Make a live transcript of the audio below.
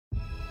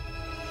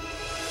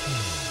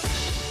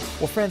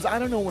Well, friends, I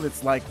don't know what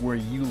it's like where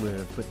you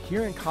live, but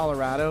here in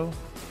Colorado,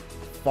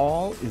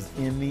 fall is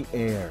in the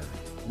air.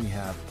 We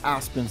have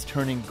aspens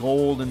turning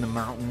gold in the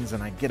mountains,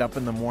 and I get up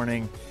in the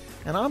morning,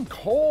 and I'm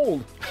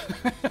cold.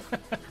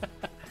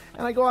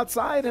 And I go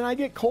outside, and I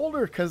get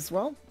colder because,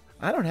 well,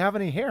 I don't have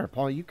any hair.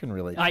 Paul, you can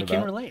relate to that. I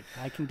can relate.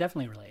 I can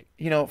definitely relate.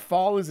 You know,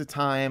 fall is a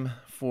time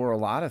for a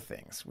lot of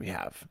things. We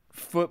have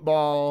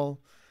football,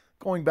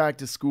 going back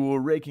to school,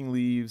 raking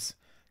leaves,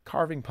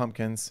 carving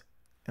pumpkins,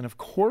 and of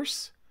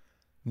course,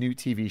 new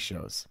TV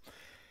shows.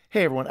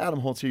 Hey everyone,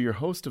 Adam Holtz here, your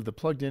host of the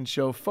Plugged In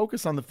Show,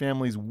 focus on the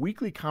family's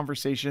weekly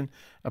conversation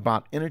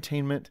about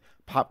entertainment,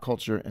 pop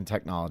culture, and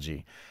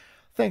technology.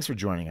 Thanks for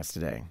joining us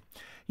today.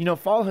 You know,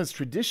 fall has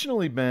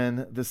traditionally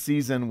been the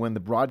season when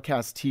the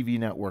broadcast TV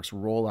networks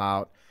roll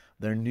out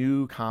their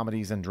new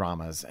comedies and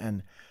dramas,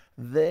 and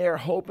they're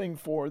hoping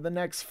for the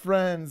next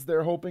Friends,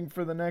 they're hoping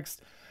for the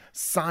next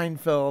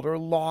Seinfeld or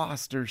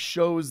Lost or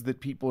shows that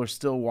people are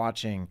still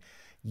watching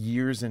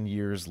years and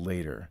years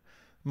later.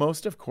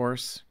 Most, of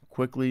course,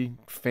 quickly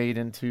fade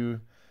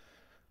into,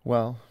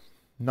 well,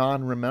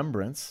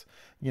 non-remembrance.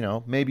 You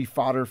know, maybe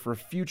fodder for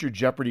future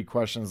Jeopardy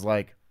questions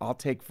like, I'll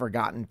take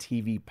forgotten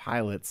TV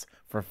pilots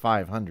for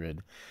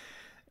 500.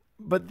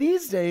 But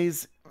these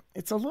days,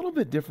 it's a little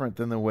bit different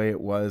than the way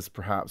it was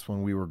perhaps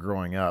when we were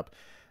growing up.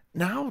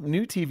 Now,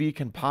 new TV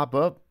can pop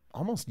up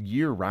almost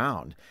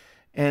year-round.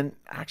 And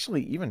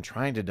actually, even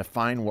trying to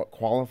define what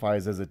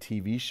qualifies as a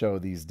TV show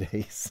these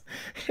days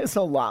is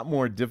a lot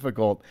more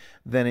difficult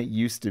than it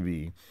used to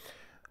be.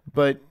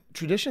 But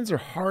traditions are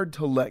hard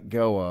to let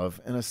go of,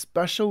 and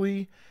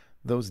especially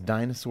those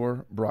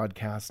dinosaur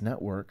broadcast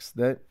networks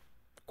that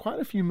quite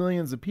a few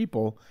millions of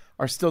people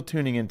are still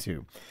tuning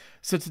into.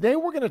 So today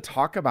we're going to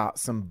talk about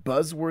some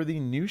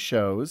buzzworthy new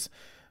shows,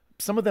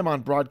 some of them on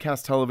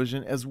broadcast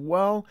television as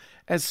well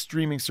as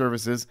streaming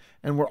services.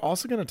 And we're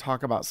also going to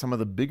talk about some of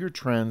the bigger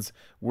trends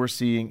we're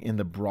seeing in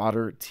the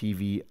broader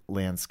TV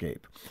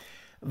landscape.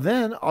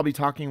 Then I'll be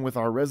talking with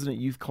our resident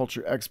youth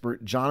culture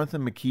expert,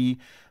 Jonathan McKee,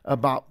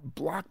 about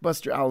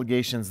blockbuster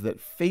allegations that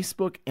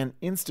Facebook and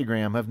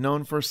Instagram have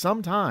known for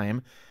some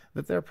time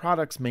that their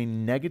products may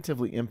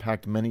negatively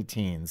impact many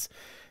teens,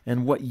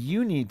 and what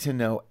you need to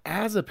know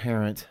as a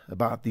parent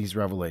about these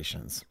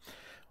revelations.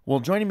 Well,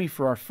 joining me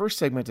for our first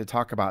segment to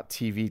talk about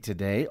TV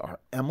today are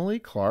Emily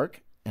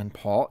Clark and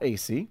Paul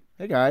Asay.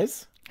 Hey,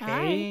 guys.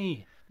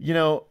 Hey. You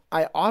know,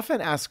 I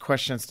often ask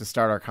questions to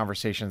start our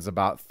conversations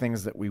about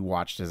things that we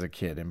watched as a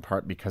kid, in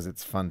part because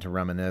it's fun to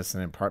reminisce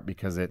and in part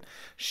because it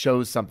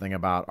shows something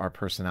about our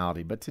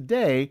personality. But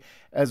today,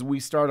 as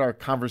we start our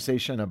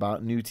conversation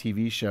about new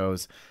TV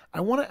shows, I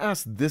want to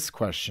ask this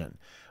question.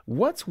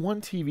 What's one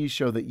TV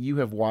show that you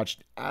have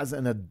watched as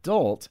an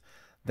adult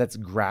that's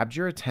grabbed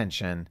your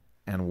attention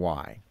and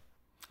why?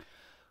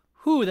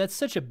 Whew, that's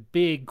such a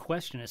big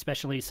question,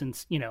 especially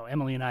since, you know,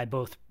 Emily and I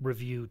both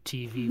review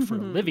TV for a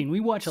living.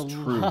 We watch a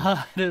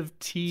lot of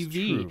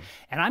TV.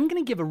 And I'm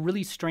going to give a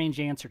really strange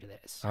answer to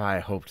this. I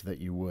hoped that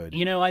you would.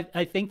 You know, I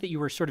think that you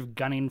were sort of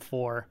gunning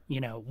for,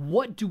 you know,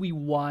 what do we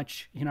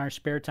watch in our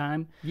spare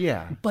time?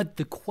 Yeah. But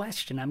the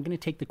question, I'm going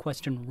to take the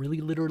question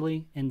really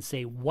literally and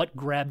say, what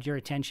grabbed your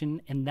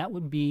attention? And that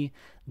would be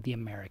The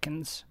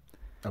Americans.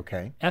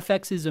 Okay.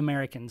 FX's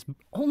Americans,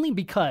 only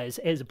because,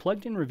 as a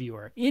plugged-in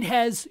reviewer, it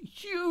has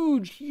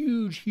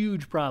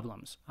huge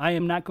problems. I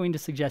am not going to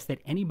suggest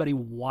that anybody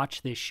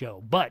watch this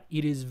show, but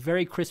it is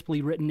very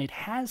crisply written. It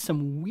has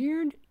some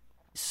weird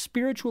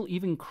spiritual,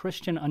 even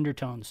Christian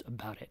undertones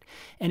about it.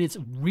 And it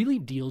really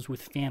deals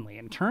with family.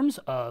 In terms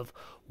of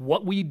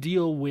what we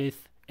deal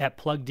with at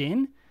Plugged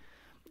In,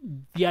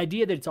 the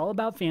idea that it's all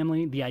about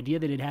family, the idea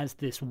that it has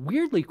this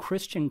weirdly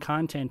Christian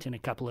content in a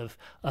couple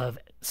of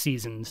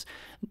seasons,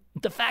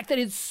 the fact that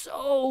it's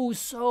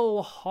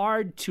so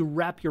hard to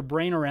wrap your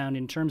brain around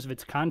in terms of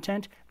its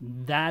content,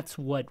 that's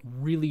what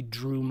really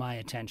drew my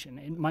attention.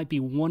 It might be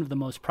one of the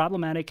most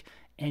problematic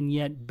and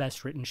yet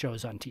best written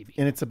shows on TV.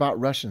 And it's about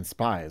Russian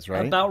spies,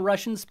 right? About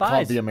Russian spies.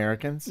 Called The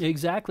Americans?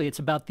 Exactly. It's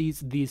about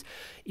these.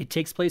 It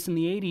takes place in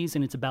the 80s,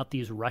 and it's about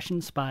these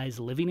Russian spies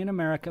living in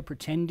America,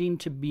 pretending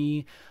to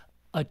be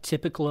a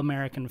typical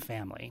American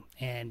family.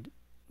 And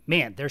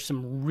man, there's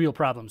some real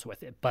problems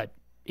with it, but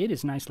it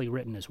is nicely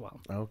written as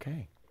well.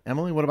 Okay.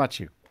 Emily, what about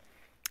you?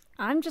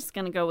 I'm just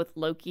going to go with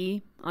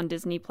Loki on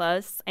Disney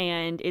Plus,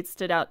 and it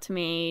stood out to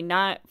me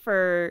not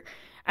for,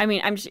 I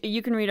mean,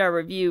 you can read our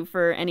review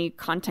for any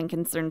content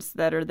concerns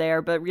that are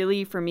there, but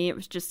really for me, it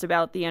was just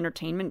about the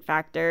entertainment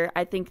factor.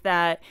 I think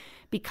that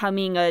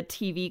becoming a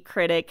TV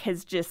critic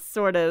has just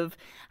sort of,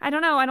 I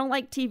don't know, I don't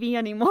like TV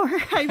anymore.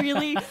 I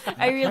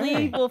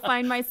really will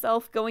find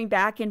myself going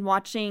back and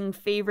watching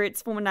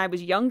favorites from when I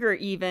was younger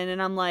even,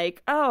 and I'm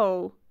like,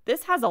 oh,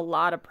 this has a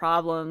lot of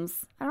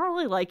problems. I don't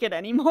really like it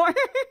anymore.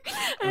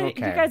 Okay. You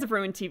guys have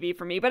ruined TV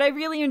for me, but I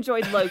really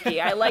enjoyed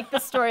Loki. I like the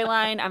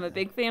storyline. I'm a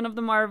big fan of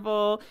the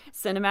Marvel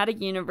Cinematic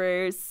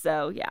Universe,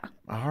 so yeah.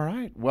 All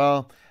right.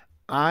 Well,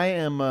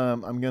 I'm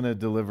going to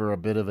deliver a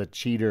bit of a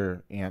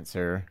cheater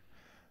answer.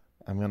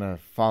 I'm going to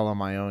follow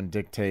my own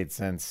dictates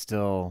and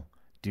still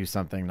do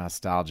something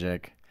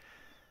nostalgic.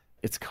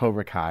 it's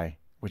Cobra Kai,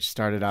 which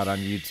started out on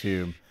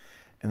YouTube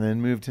and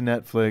then moved to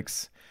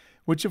Netflix,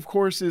 which of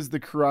course is the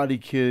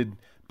Karate Kid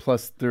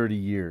plus 30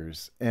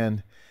 years.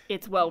 And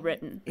it's well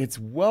written. It's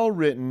well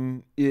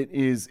written.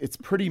 It's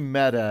pretty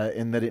meta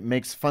in that it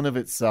makes fun of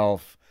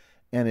itself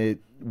and it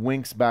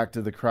winks back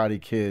to the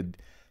Karate Kid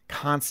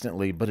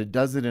constantly, but it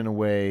does it in a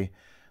way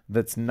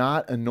that's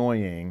not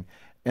annoying.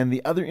 And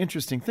the other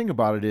interesting thing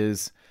about it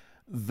is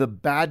the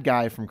bad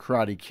guy from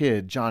Karate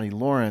Kid, Johnny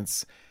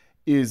Lawrence,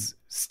 is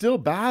still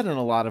bad in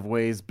a lot of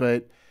ways,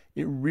 but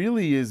it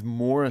really is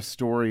more a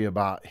story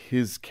about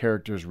his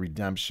character's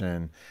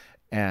redemption,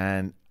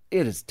 and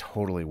it has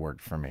totally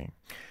worked for me.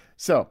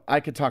 So I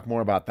could talk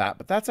more about that,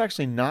 but that's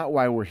actually not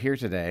why we're here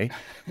today.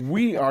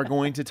 We are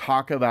going to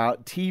talk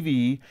about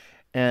TV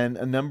and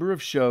a number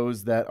of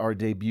shows that are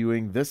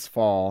debuting this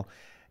fall.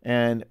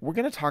 And we're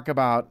going to talk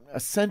about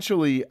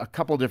essentially a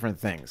couple different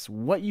things.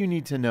 What you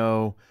need to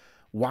know,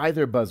 why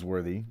they're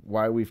buzzworthy,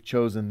 why we've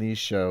chosen these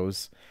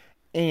shows,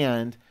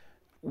 and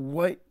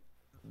what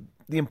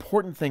the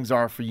important things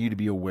are for you to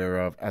be aware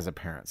of as a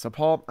parent. So,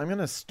 Paul, I'm going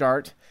to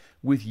start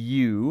with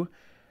you.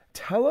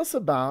 Tell us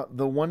about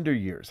The Wonder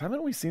Years.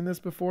 Haven't we seen this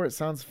before? It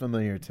sounds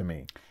familiar to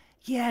me.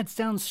 Yeah, it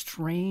sounds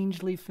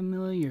strangely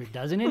familiar,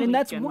 doesn't it? And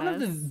that's one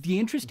of the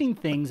interesting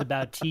things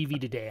about TV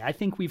today. I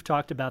think we've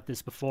talked about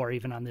this before,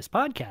 even on this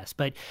podcast.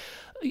 But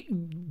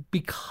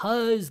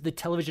because the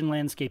television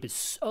landscape is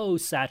so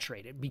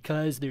saturated,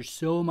 because there's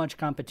so much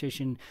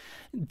competition,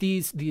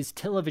 these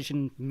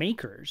television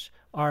makers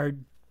are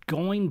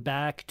going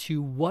back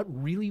to what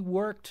really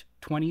worked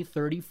 20,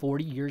 30,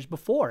 40 years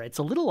before. It's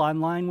a little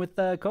online with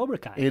Cobra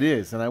Kai. It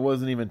is, and I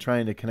wasn't even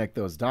trying to connect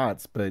those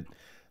dots, but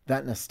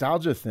that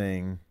nostalgia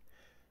thing,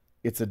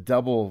 it's a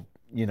double,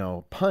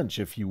 punch,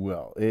 if you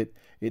will. It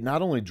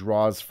not only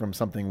draws from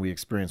something we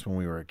experienced when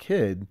we were a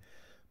kid,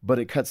 but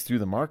it cuts through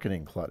the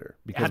marketing clutter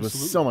because with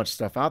so much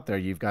stuff out there,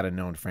 you've got a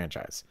known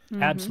franchise.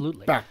 Mm-hmm.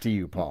 Absolutely. Back to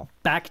you, Paul.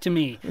 Back to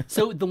me.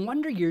 So the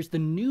Wonder Years, the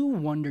new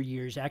Wonder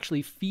Years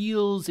actually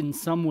feels in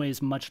some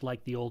ways much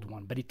like the old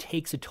one, but it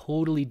takes a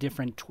totally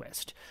different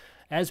twist.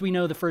 As we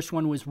know, the first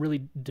one was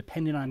really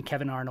dependent on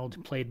Kevin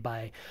Arnold, played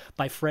by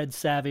Fred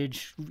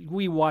Savage.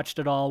 We watched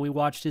it all. We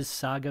watched his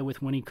saga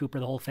with Winnie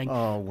Cooper, the whole thing.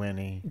 Oh,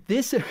 Winnie.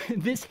 This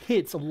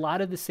hits a lot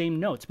of the same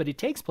notes, but it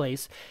takes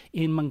place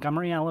in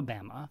Montgomery,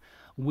 Alabama,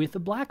 with a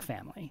black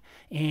family.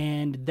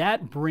 And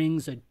that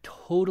brings a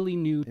totally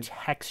new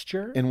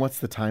texture. And what's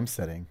the time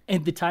setting?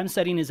 And the time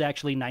setting is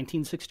actually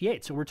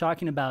 1968. So we're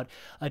talking about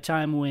a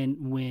time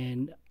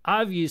when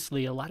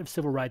obviously a lot of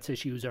civil rights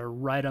issues are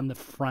right on the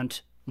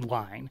front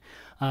line.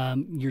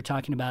 You're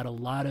talking about a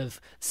lot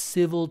of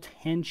civil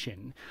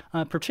tension,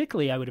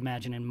 particularly, I would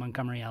imagine, in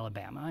Montgomery,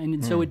 Alabama.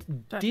 And so it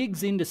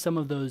digs into some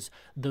of those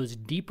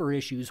deeper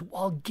issues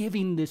while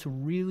giving this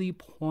really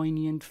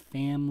poignant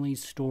family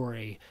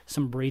story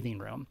some breathing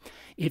room.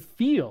 It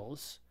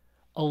feels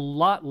a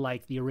lot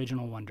like the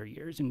original Wonder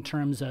Years in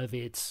terms of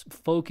its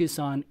focus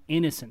on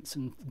innocence,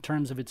 in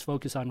terms of its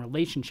focus on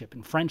relationship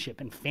and friendship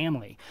and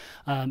family.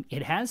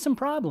 It has some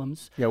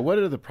problems. Yeah, what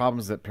are the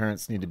problems that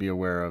parents need to be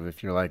aware of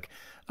if you're like,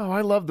 oh,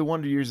 I love the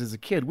Wonder Years as a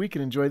kid. We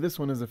can enjoy this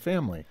one as a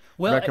family.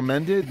 Well,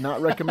 recommended, not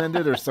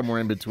recommended, or somewhere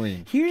in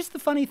between? Here's the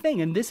funny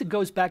thing, and this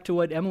goes back to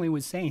what Emily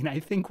was saying.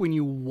 I think when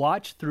you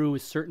watch through a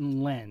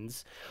certain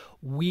lens,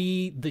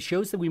 the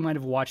shows that we might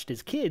have watched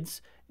as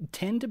kids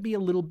tend to be a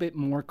little bit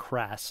more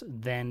crass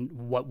than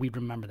what we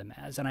remember them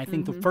as. And I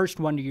think the first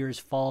Wonder Years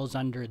falls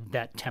under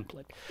that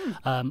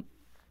template.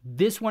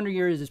 This Wonder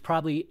Years is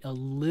probably a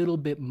little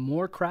bit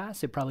more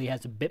crass. It probably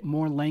has a bit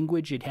more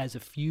language. It has a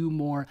few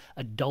more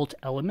adult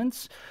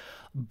elements,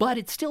 but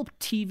it's still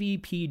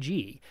TV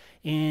PG.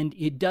 And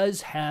it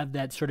does have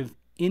that sort of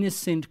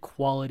innocent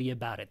quality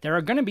about it. There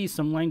are going to be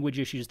some language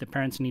issues that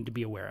parents need to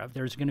be aware of.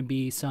 There's going to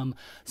be some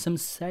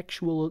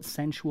sensual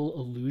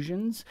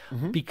allusions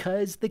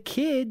because the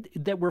kid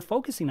that we're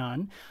focusing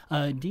on,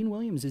 Dean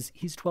Williams,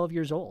 he's 12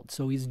 years old.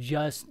 So he's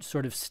just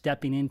sort of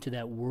stepping into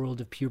that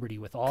world of puberty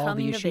with all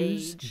the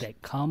issues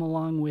that come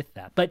along with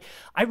that. But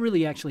I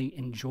really actually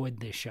enjoyed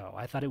this show.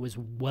 I thought it was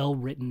well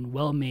written,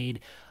 well made,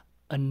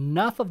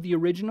 enough of the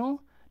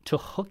original to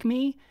hook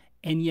me,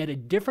 and yet a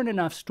different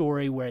enough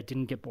story where it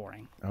didn't get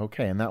boring.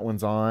 Okay, and that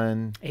one's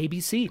on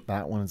ABC.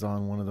 That one's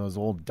on one of those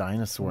old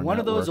dinosaur networks. One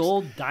of those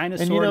old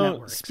dinosaur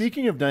networks.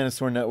 Speaking of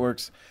dinosaur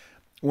networks,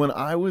 when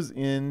I was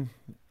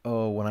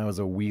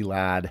a wee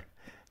lad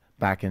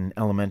back in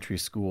elementary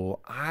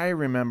school, I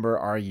remember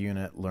our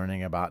unit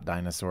learning about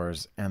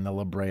dinosaurs and the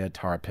La Brea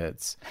tar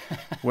pits,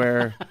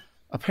 where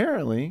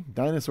apparently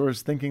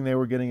dinosaurs, thinking they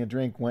were getting a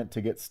drink, went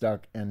to get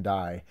stuck and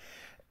die.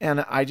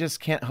 And I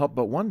just can't help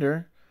but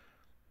wonder,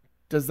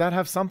 does that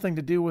have something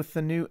to do with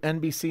the new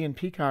NBC and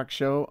Peacock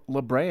show, La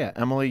Brea?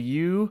 Emily,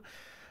 you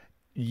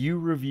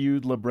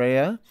reviewed La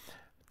Brea.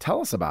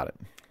 Tell us about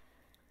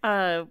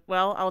it.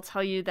 Well, I'll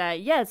tell you that,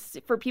 yes,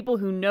 for people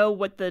who know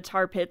what the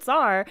tar pits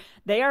are,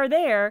 they are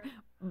there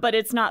but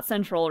it's not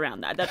central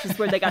around that. That's just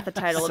where they got the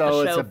title So of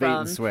the show it's a bait from.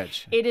 and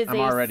switch. It is I'm a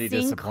already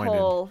disappointed.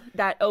 sinkhole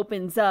that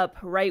opens up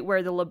right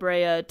where the La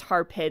Brea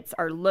tar pits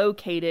are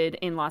located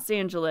in Los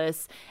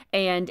Angeles,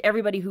 and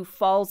everybody who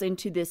falls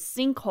into this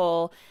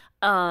sinkhole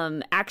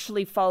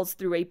actually falls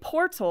through a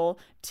portal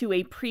to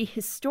a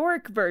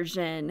prehistoric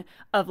version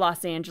of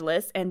Los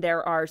Angeles, and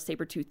there are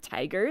saber-toothed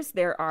tigers,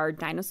 there are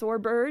dinosaur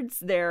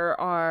birds, there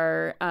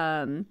are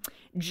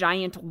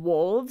giant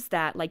wolves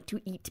that like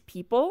to eat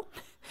people.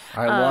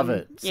 I love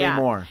it. Say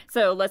more.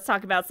 So let's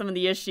talk about some of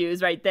the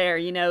issues right there.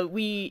 You know,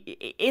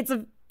 it's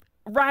a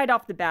right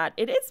off the bat,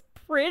 it is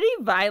pretty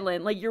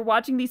violent. Like, you're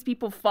watching these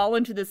people fall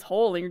into this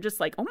hole and you're just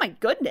like, oh my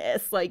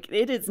goodness, like,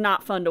 it is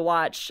not fun to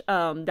watch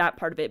that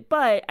part of it.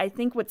 But I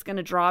think what's going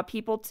to draw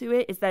people to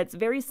it is that it's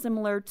very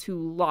similar to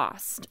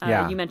Lost.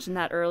 Yeah. You mentioned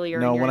that earlier.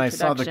 No, in your when I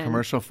saw the introduction.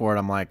 commercial for it,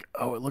 I'm like,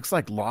 oh, it looks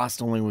like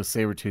Lost only with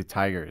saber-toothed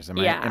tigers. Am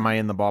Yeah. I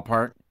in the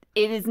ballpark?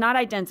 It is not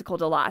identical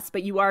to Lost,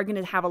 but you are going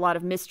to have a lot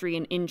of mystery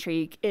and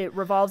intrigue. It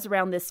revolves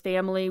around this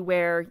family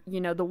where, you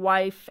know, the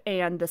wife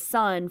and the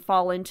son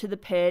fall into the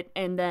pit,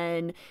 and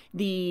then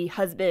the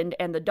husband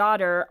and the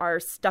daughter are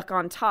stuck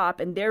on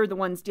top, and they're the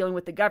ones dealing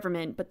with the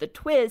government. But the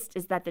twist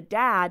is that the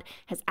dad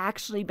has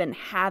actually been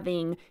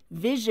having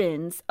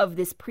visions of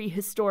this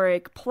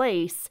prehistoric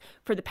place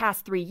for the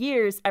past 3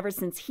 years, ever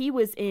since he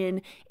was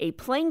in a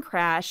plane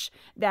crash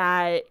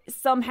that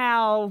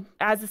somehow,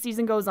 as the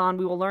season goes on,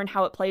 we will learn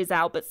how it plays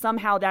out, but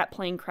somehow that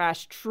plane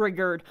crash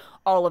triggered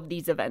all of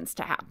these events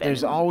to happen.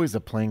 There's always a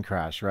plane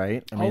crash,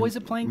 right? I Always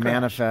a plane crash.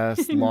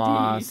 Manifest,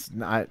 Lost.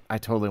 I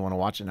totally want to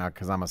watch it now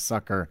because I'm a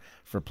sucker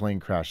for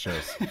plane crash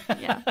shows.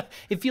 Yeah.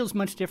 It feels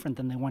much different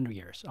than the Wonder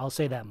Years. I'll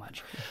say that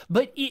much.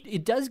 But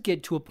it does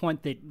get to a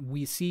point that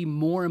we see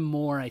more and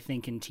more, I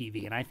think, in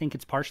TV. And I think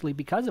it's partially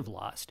because of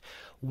Lost.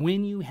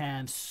 When you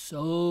have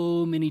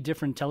so many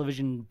different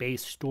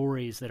television-based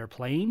stories that are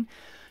playing,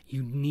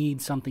 you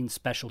need something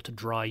special to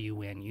draw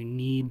you in. You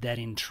need that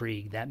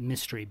intrigue, that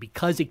mystery,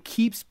 because it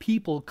keeps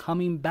people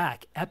coming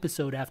back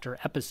episode after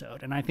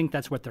episode. And I think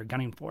that's what they're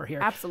gunning for here.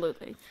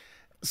 Absolutely.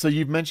 So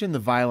you've mentioned the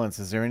violence.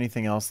 Is there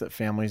anything else that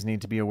families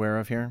need to be aware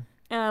of here?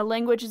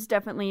 Language is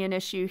definitely an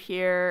issue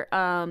here.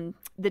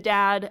 The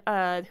dad,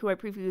 who I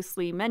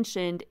previously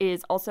mentioned,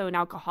 is also an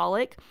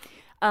alcoholic.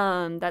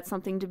 That's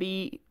something to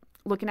be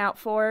looking out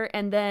for.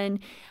 And then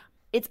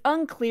it's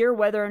unclear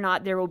whether or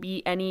not there will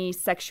be any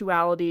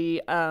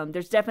sexuality.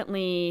 There's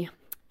definitely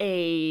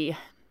a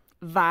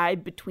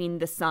vibe between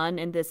the son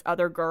and this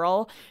other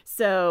girl.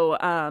 So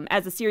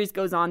as the series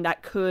goes on,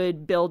 that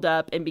could build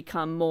up and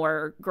become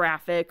more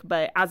graphic.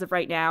 But as of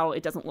right now,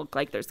 it doesn't look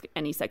like there's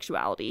any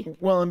sexuality.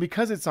 Well, and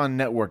because it's on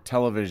network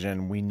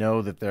television, we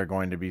know that there are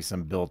going to be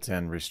some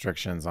built-in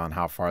restrictions on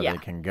how far Yeah. they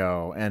can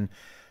go. And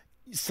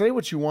say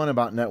what you want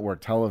about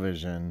network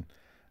television,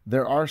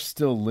 there are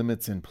still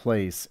limits in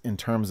place in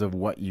terms of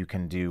what you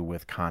can do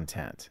with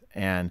content.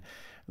 And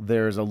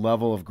there's a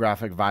level of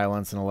graphic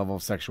violence and a level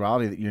of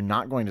sexuality that you're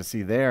not going to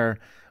see there,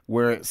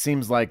 where it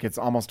seems like it's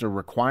almost a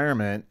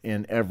requirement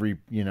in every,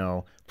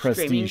 Streaming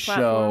prestige show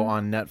platform.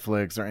 on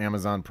Netflix or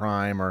Amazon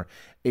Prime or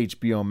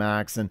HBO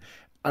Max. And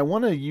I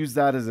want to use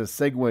that as a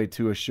segue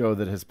to a show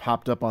that has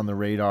popped up on the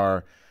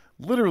radar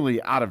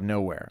literally out of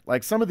nowhere.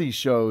 Like, some of these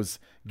shows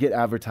get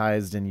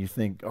advertised and you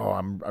think, oh,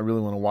 I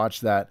really want to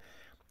watch that.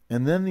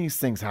 And then these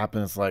things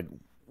happen. It's like,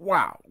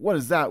 wow, what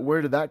is that?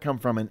 Where did that come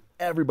from? And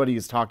everybody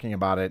is talking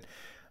about it.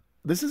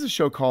 This is a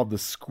show called The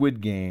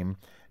Squid Game,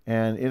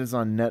 and it is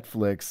on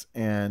Netflix.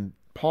 And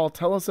Paul,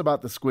 tell us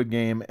about The Squid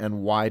Game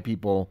and why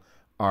people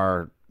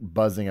are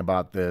buzzing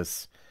about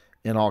this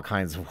in all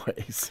kinds of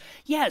ways.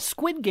 Yeah,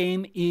 Squid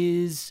Game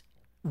is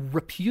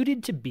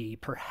reputed to be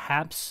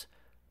perhaps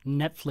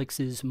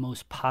Netflix's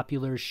most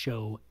popular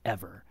show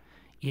ever.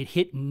 It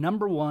hit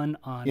number one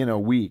on In a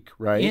week,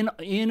 right?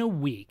 in a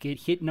week.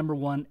 It hit number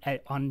one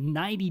on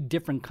 90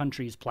 different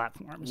countries'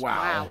 platforms.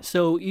 Wow.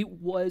 So it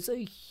was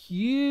a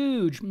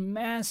huge,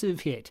 massive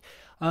hit.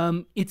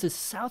 It's a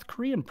South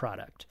Korean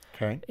product.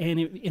 Okay. And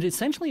it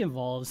essentially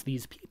involves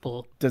these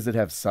people. Does it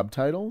have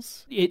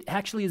subtitles? It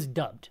actually is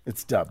dubbed.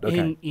 It's dubbed.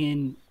 Okay.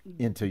 In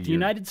Into the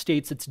United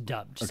States, it's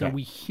dubbed, so Okay.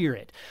 we hear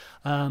it.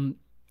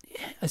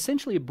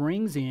 Essentially, it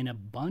brings in a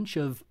bunch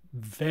of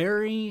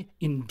very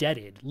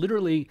indebted,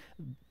 literally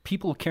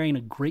people carrying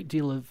a great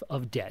deal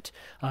of debt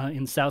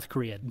in South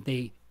Korea.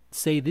 They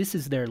say this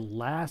is their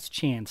last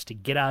chance to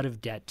get out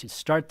of debt, to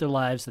start their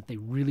lives that they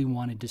really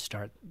wanted to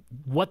start.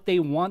 What they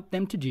want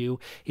them to do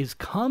is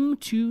come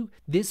to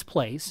this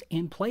place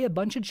and play a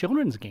bunch of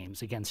children's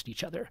games against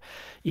each other.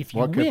 If you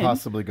What could win,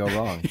 possibly go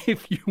wrong?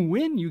 if you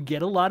win, you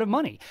get a lot of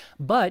money.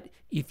 But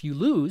if you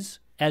lose,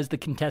 as the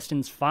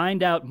contestants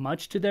find out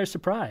much to their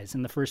surprise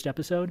in the first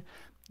episode,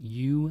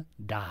 you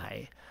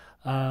die.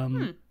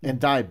 And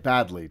die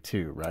badly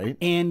too, right?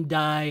 And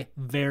die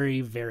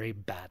very, very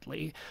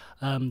badly.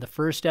 The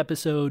first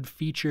episode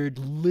featured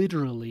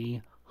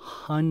literally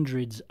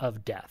hundreds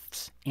of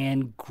deaths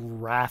and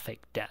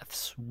graphic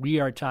deaths. We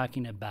are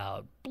talking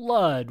about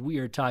blood. We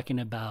are talking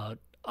about,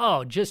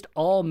 just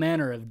all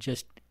manner of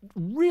just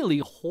really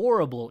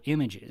horrible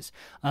images.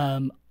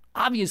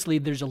 obviously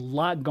there's a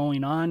lot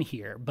going on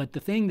here, but the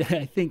thing that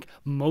I think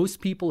most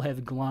people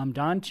have glommed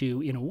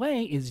onto in a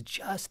way is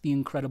just the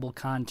incredible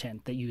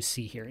content that you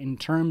see here in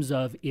terms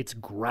of its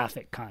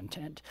graphic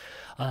content.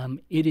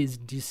 It is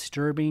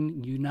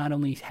disturbing. You not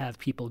only have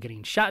people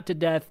getting shot to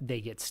death, they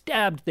get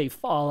stabbed, they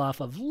fall off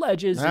of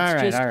ledges. All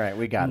right,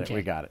 we got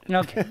it.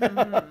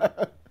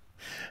 Okay.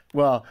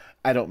 Well,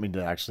 I don't mean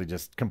to actually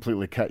just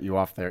completely cut you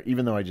off there,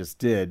 even though I just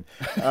did.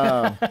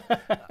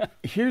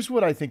 Here's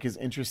what I think is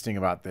interesting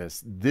about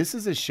this. This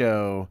is a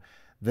show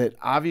that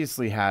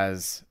obviously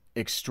has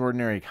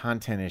extraordinary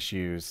content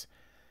issues.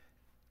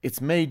 It's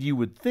made, you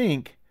would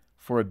think,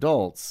 for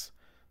adults,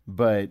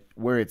 but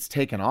where it's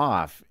taken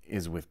off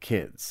is with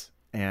kids.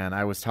 And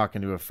I was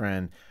talking to a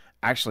friend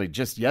actually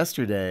just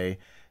yesterday,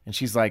 and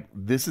she's like,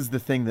 this is the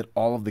thing that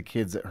all of the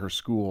kids at her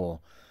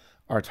school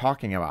are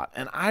talking about.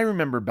 And I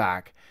remember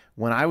back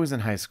when I was in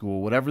high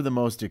school, whatever the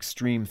most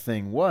extreme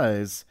thing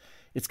was,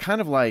 it's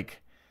kind of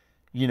like,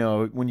 you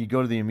know, when you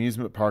go to the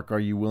amusement park, are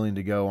you willing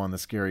to go on the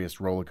scariest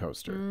roller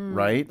coaster,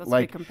 right? That's a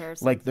like, good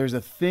comparison. like there's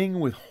a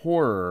thing with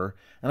horror,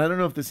 and I don't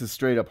know if this is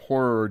straight up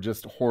horror or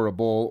just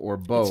horrible or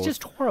both. It's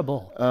just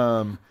horrible.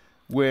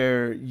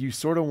 Where you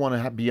sort of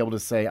want to be able to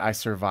say, I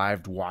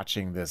survived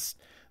watching this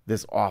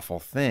awful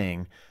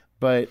thing.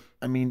 But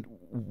I mean,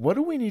 what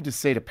do we need to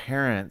say to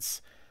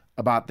parents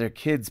about their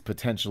kids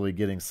potentially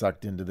getting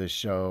sucked into this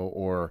show,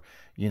 or,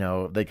 you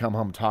know, they come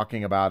home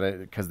talking about it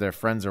because their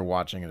friends are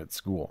watching it at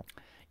school?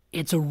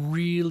 It's a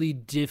really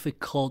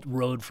difficult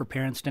road for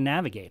parents to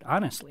navigate,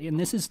 honestly. And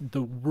this is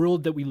the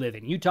world that we live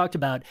in. You talked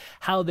about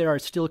how there are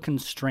still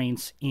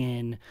constraints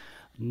in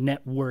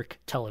network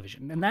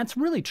television. And that's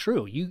really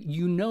true.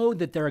 You know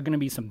that there are going to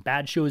be some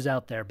bad shows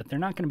out there, but they're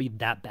not going to be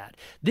that bad.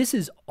 This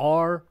is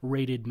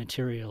R-rated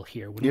material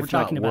here when we're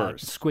talking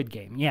about Squid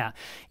Game. Yeah,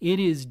 it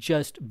is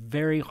just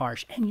very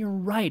harsh. And you're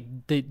right.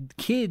 The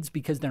kids,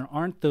 because there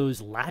aren't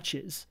those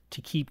latches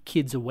to keep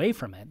kids away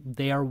from it,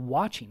 they are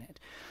watching it.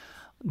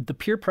 The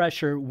peer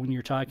pressure when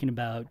you're talking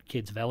about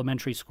kids of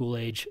elementary school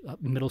age,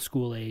 middle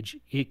school age,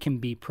 it can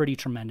be pretty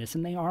tremendous,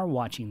 and they are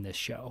watching this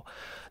show.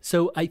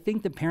 So I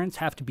think that parents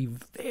have to be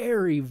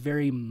very,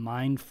 very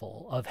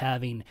mindful of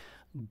having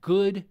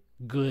good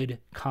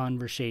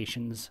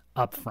conversations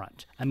up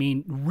front. I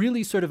mean,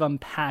 really sort of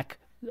unpack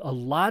a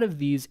lot of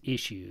these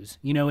issues.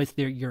 You know, if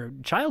your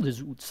child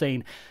is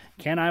saying,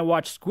 can I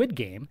watch Squid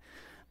Game?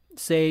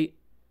 Say,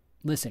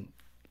 listen,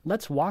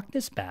 let's walk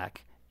this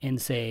back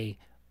and say,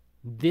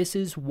 this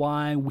is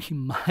why we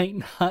might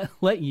not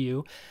let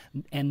you,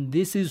 and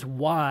this is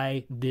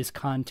why this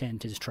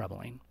content is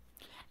troubling.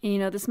 You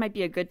know, this might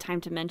be a good time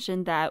to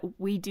mention that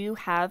we do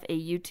have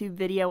a YouTube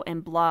video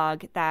and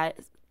blog that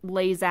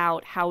lays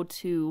out how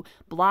to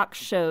block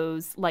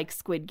shows like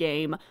Squid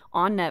Game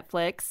on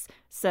Netflix.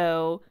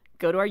 So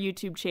go to our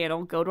YouTube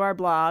channel, go to our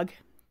blog.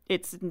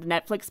 It's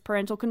Netflix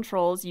parental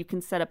controls. You can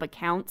set up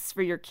accounts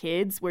for your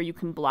kids where you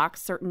can block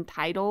certain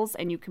titles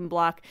and you can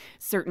block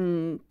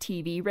certain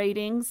TV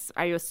ratings.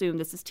 I assume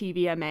this is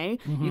TVMA.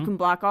 Mm-hmm. You can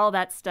block all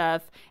that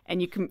stuff,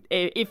 and you can,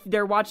 if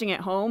they're watching at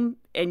home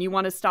and you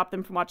want to stop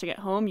them from watching at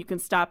home, you can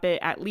stop it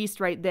at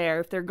least right there.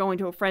 If they're going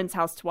to a friend's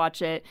house to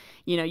watch it,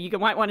 you know, you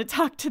might want to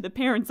talk to the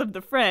parents of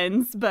the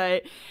friends,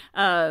 but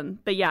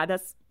yeah,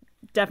 that's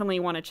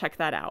definitely want to check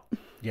that out.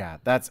 Yeah,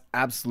 that's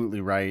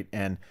absolutely right.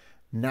 And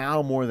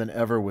now more than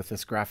ever with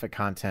this graphic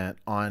content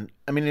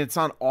it's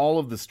on all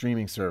of the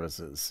streaming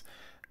services.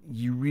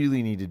 You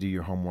really need to do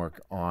your homework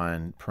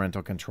on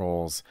parental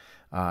controls.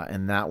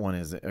 And that one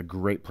is a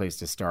great place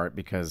to start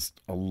because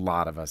a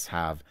lot of us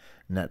have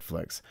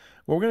Netflix.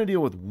 Well, we're going to deal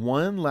with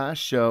one last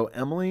show.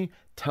 Emily,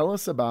 tell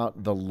us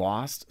about The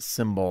Lost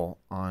Symbol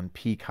on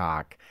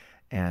Peacock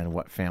and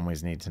what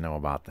families need to know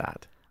about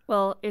that.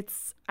 Well,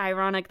 it's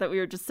ironic that we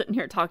were just sitting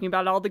here talking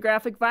about all the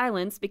graphic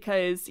violence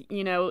because,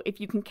 you know,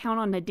 if you can count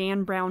on a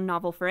Dan Brown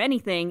novel for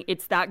anything,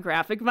 it's that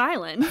graphic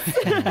violence.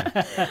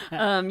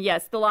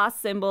 Yes, The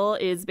Lost Symbol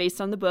is based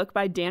on the book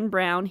by Dan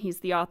Brown. He's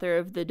the author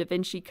of The Da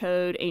Vinci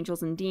Code,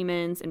 Angels and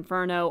Demons,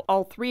 Inferno,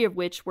 all three of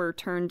which were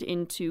turned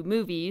into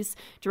movies,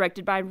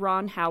 directed by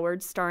Ron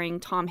Howard, starring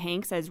Tom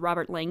Hanks as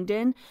Robert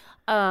Langdon.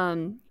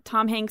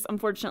 Tom Hanks,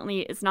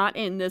 unfortunately, is not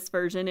in this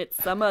version.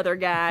 It's some other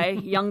guy,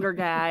 younger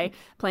guy,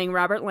 playing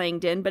Robert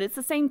Langdon, but it's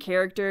the same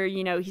character.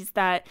 You know, he's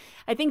that,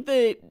 I think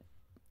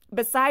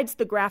besides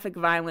the graphic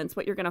violence,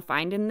 what you're going to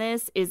find in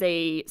this is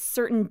a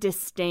certain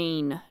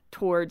disdain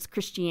towards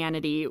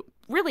Christianity,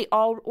 really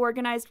all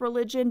organized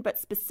religion, but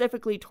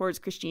specifically towards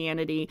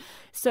Christianity.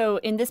 So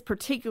in this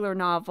particular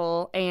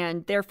novel,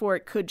 and therefore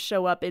it could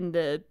show up in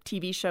the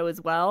TV show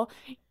as well,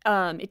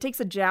 it takes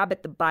a jab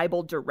at the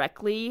Bible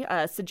directly,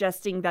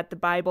 suggesting that the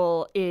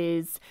Bible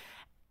is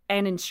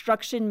an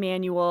instruction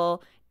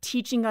manual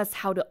teaching us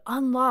how to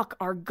unlock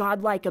our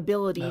godlike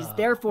abilities.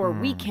 Therefore,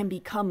 we can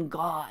become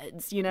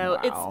gods.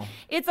 Wow.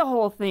 It's a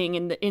whole thing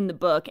in the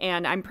book,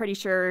 and I'm pretty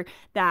sure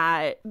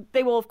that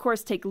they will, of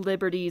course, take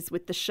liberties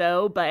with the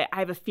show, but I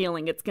have a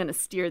feeling it's going to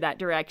steer that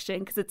direction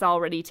because it's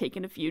already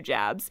taken a few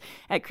jabs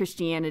at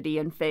Christianity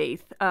and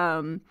faith.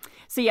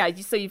 So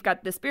you've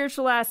got the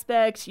spiritual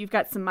aspect, you've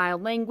got some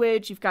mild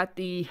language, you've got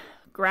the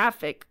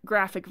graphic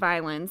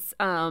violence,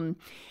 and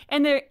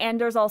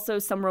there's also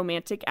some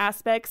romantic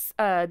aspects.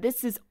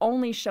 This is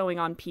only showing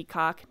on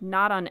Peacock,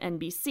 not on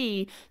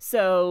NBC.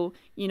 So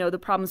the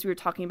problems we were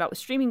talking about with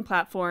streaming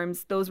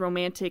platforms, those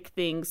romantic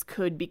things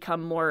could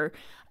become more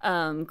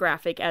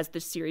graphic as the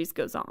series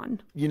goes on.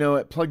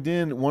 At Plugged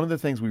In, one of the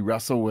things we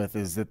wrestle with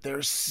is that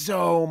there's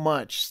so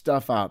much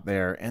stuff out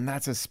there, and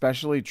that's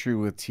especially true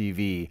with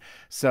TV.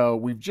 So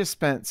we've just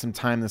spent some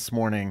time this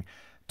morning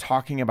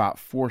talking about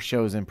 4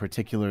 shows in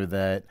particular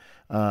that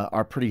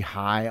are pretty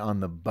high on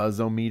the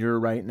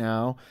buzzometer right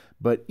now.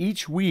 But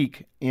each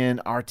week in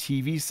our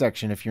TV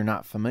section, if you're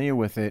not familiar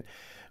with it,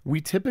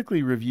 we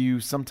typically review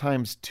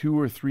sometimes 2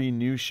 or 3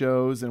 new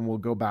shows, and we'll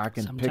go back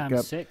and pick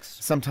up 6.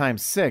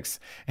 Sometimes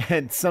 6.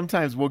 And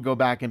sometimes we'll go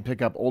back and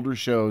pick up older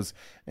shows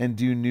and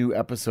do new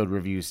episode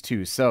reviews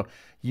too. So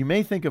you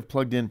may think of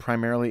Plugged In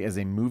primarily as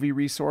a movie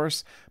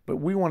resource, but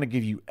we want to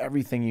give you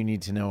everything you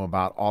need to know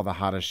about all the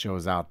hottest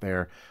shows out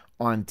there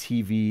on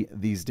TV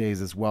these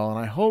days as well. And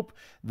I hope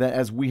that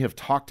as we have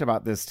talked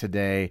about this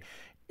today,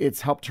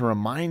 it's helped to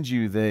remind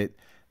you that,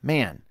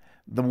 man,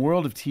 the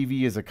world of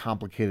TV is a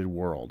complicated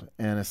world.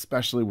 And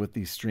especially with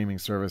these streaming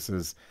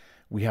services,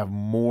 we have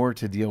more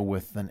to deal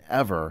with than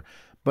ever.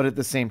 But at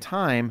the same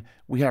time,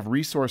 we have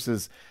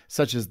resources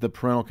such as the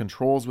parental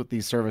controls with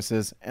these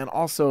services, and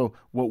also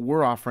what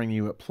we're offering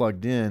you at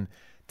Plugged In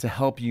to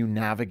help you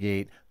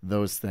navigate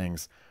those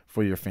things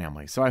for your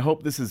family. So I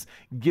hope this has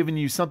given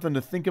you something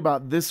to think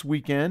about this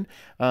weekend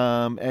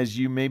as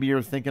you maybe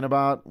are thinking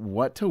about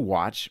what to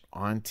watch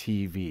on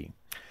TV.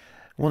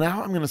 Well,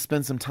 now I'm going to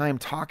spend some time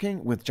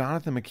talking with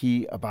Jonathan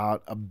McKee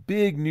about a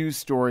big news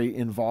story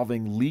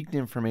involving leaked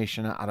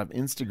information out of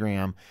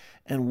Instagram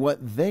and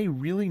what they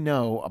really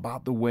know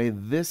about the way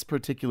this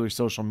particular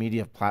social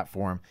media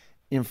platform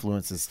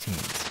influences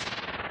teens.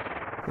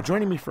 Well,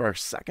 joining me for our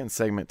second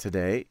segment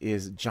today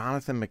is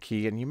Jonathan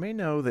McKee, and you may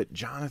know that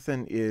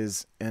Jonathan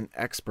is an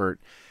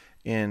expert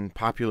in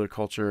popular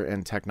culture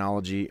and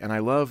technology, and I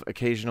love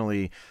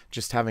occasionally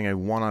just having a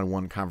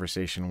one-on-one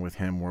conversation with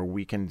him where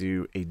we can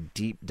do a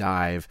deep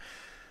dive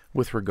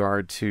with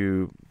regard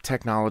to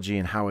technology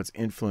and how it's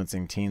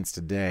influencing teens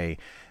today.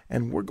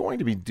 And we're going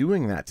to be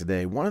doing that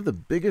today. One of the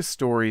biggest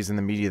stories in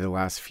the media the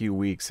last few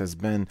weeks has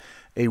been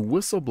a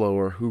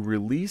whistleblower who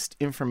released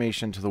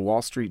information to the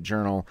Wall Street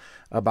Journal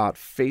about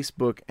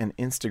Facebook and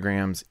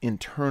Instagram's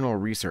internal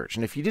research.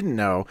 And if you didn't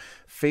know,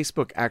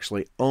 Facebook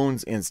actually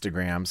owns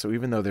Instagram. So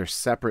even though they're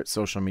separate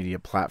social media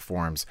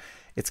platforms,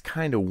 it's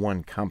kind of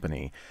one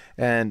company.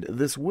 And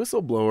this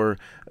whistleblower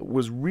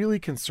was really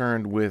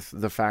concerned with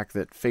the fact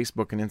that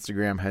Facebook and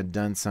Instagram had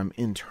done some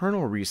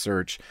internal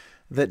research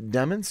that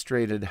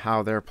demonstrated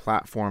how their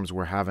platforms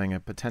were having a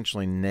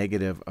potentially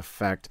negative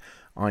effect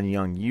on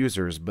young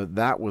users, but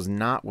that was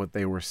not what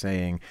they were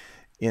saying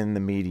in the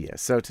media.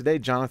 So today,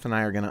 Jonathan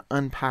and I are going to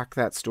unpack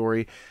that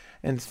story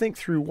and think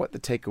through what the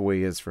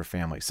takeaway is for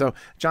families. So,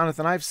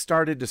 Jonathan, I've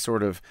started to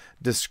sort of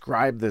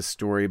describe this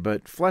story,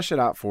 but flesh it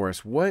out for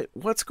us.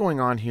 What's going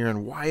on here,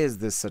 and why is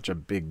this such a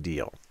big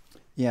deal?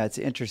 Yeah, it's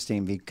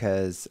interesting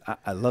because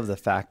I love the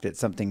fact that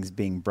something's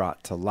being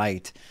brought to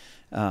light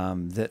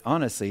that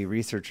honestly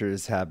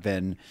researchers have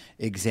been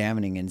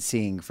examining and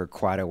seeing for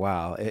quite a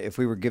while. If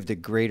we were given a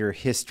greater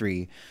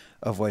history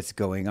of what's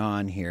going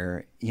on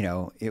here,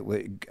 it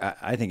would.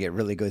 I think it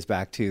really goes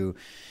back to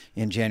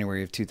in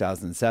January of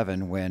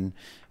 2007 when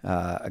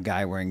a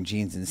guy wearing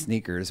jeans and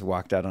sneakers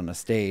walked out on a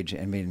stage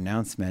and made an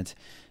announcement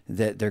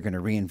that they're going to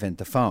reinvent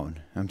the phone.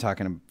 I'm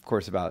talking, of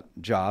course, about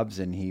Jobs,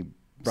 and he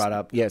brought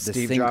up this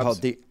Steve thing Jobs.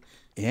 called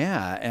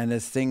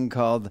this thing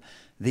called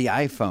the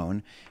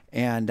iPhone.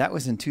 And that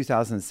was in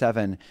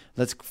 2007.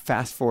 Let's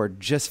fast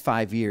forward just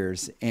 5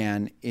 years.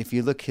 And if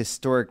you look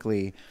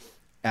historically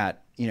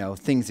at,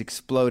 things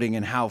exploding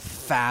and how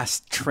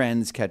fast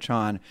trends catch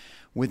on,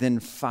 within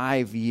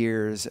 5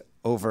 years,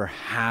 over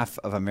half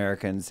of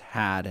Americans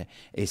had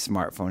a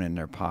smartphone in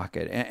their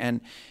pocket.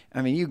 And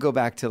I mean, you go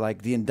back to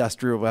like the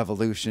Industrial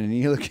Revolution and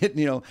you look at,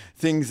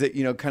 things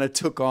that, kind of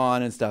took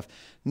on and stuff.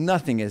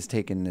 Nothing has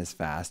taken this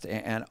fast.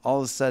 And all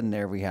of a sudden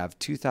there we have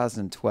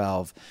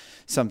 2012,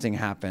 something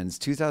happens.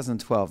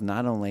 2012,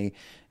 not only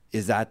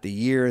is that the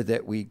year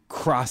that we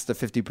crossed the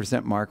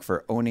 50% mark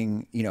for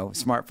owning,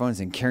 smartphones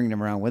and carrying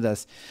them around with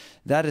us.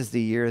 That is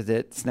the year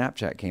that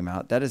Snapchat came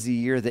out. That is the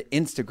year that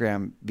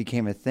Instagram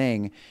became a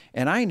thing.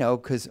 And I know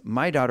because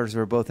my daughters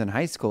were both in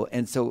high school.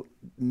 And so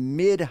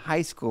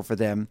mid-high school for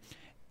them,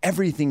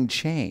 everything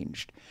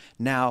changed.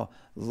 Now,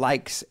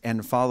 likes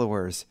and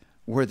followers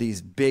were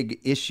these big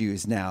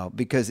issues now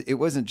because it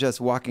wasn't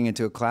just walking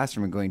into a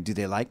classroom and going, do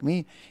they like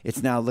me?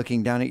 It's now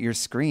looking down at your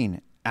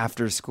screen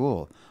after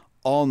school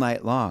all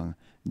night long.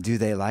 Do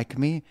they like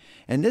me?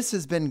 And this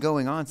has been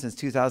going on since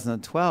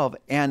 2012.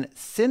 And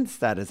since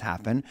that has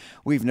happened,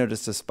 we've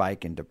noticed a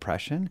spike in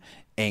depression,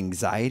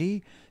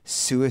 anxiety,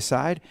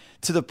 suicide,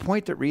 to the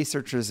point that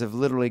researchers have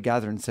literally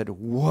gathered and said,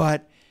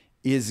 what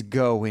is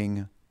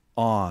going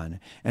on?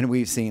 And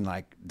we've seen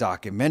like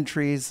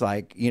documentaries,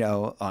 like,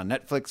 on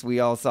Netflix, we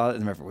all saw it.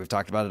 Remember, we've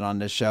talked about it on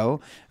this show,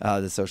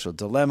 The Social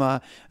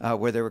Dilemma,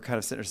 where they were kind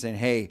of sitting there saying,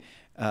 hey,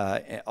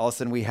 all of a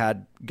sudden we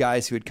had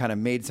guys who had kind of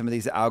made some of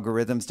these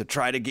algorithms to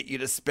try to get you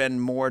to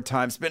spend more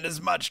time, spend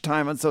as much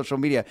time on social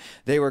media.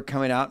 They were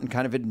coming out and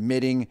kind of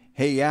admitting,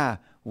 hey, yeah,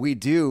 we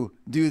do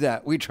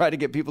that. We try to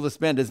get people to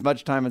spend as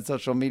much time on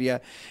social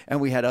media.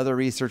 And we had other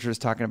researchers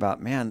talking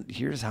about, man,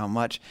 here's how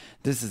much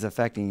this is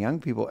affecting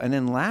young people. And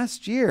then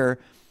last year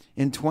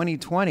in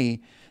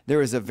 2020, there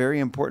was a very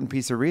important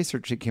piece of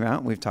research that came out,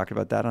 and we've talked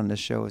about that on this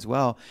show as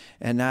well.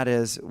 And that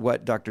is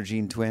what Dr.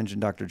 Jean Twenge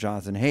and Dr.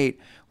 Jonathan Haidt,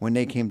 when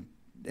they came,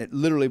 it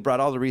literally brought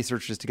all the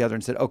researchers together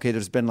and said, okay,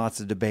 there's been lots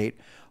of debate.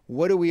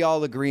 What do we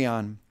all agree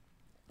on?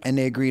 And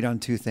they agreed on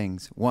two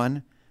things.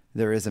 One,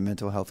 there is a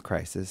mental health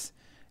crisis.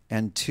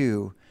 And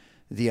two,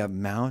 the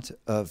amount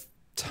of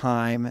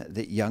time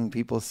that young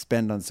people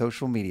spend on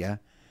social media,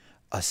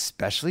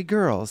 especially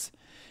girls,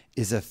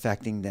 is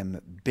affecting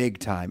them big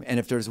time. And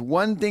if there's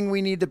one thing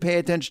we need to pay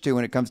attention to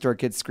when it comes to our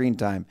kids' screen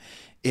time,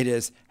 it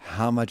is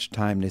how much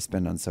time they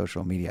spend on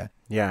social media.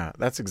 Yeah,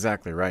 that's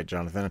exactly right,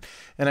 Jonathan.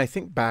 And I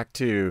think back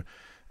to,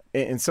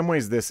 in some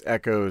ways, this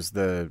echoes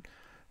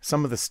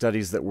some of the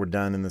studies that were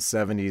done in the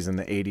 70s and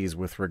the 80s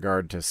with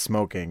regard to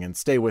smoking. And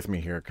stay with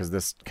me here, because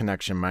this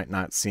connection might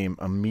not seem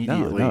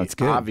immediately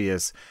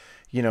obvious.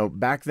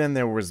 Back then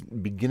there was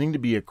beginning to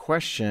be a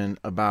question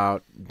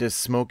about, does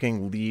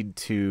smoking lead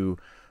to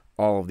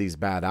all of these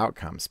bad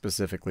outcomes,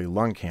 specifically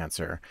lung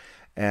cancer?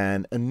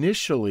 And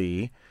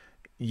initially,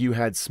 you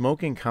had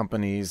smoking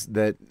companies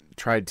that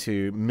tried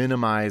to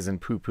minimize and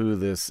poo-poo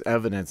this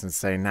evidence and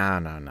say,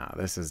 no,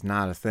 this is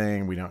not a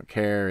thing. We don't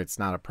care. It's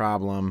not a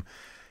problem.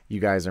 You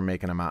guys are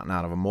making a mountain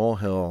out of a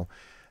molehill.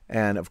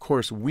 And of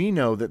course, we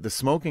know that the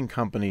smoking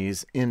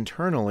companies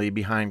internally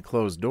behind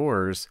closed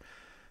doors,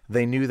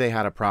 they knew they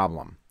had a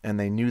problem, and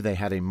they knew they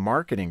had a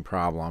marketing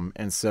problem.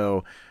 And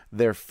so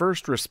their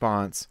first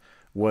response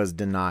was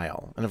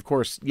denial. And of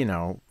course,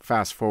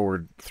 fast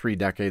forward 3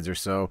 decades or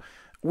so,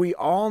 we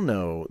all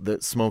know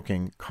that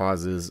smoking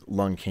causes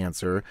lung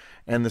cancer,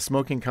 and the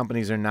smoking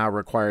companies are now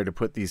required to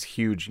put these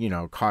huge,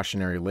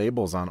 cautionary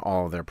labels on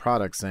all of their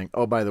products saying,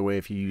 oh, by the way,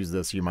 if you use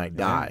this, you might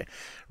die,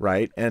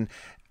 right? And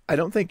I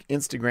don't think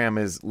Instagram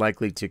is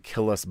likely to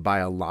kill us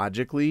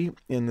biologically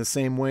in the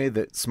same way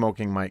that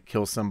smoking might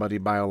kill somebody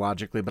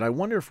biologically, but I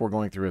wonder if we're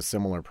going through a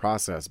similar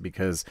process,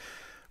 because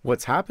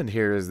what's happened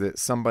here is that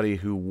somebody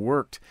who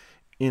worked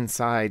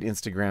inside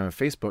Instagram and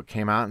Facebook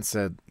came out and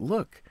said,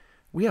 look,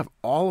 we have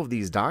all of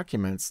these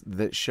documents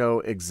that show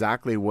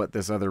exactly what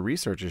this other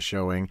research is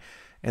showing,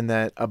 and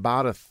that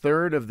about a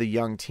third of the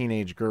young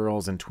teenage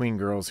girls and tween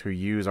girls who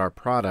use our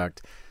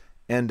product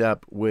end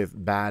up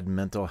with bad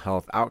mental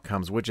health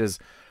outcomes, which is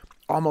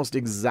almost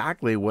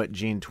exactly what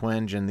Jean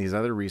Twenge and these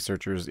other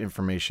researchers'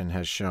 information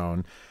has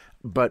shown.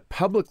 But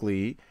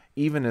publicly,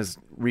 even as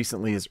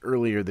recently as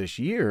earlier this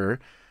year,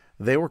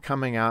 they were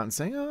coming out and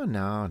saying, oh,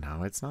 no,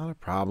 it's not a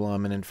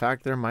problem. And in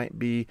fact, there might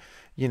be,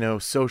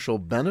 social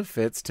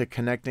benefits to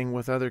connecting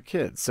with other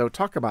kids. So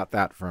talk about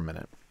that for a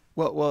minute.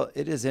 Well,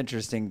 it is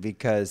interesting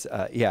because,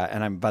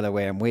 and by the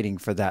way, I'm waiting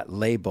for that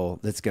label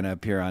that's going to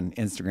appear on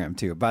Instagram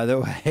too. By the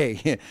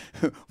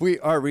way,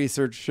 our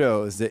research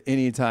shows that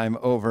anytime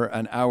over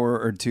an hour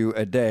or two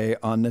a day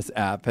on this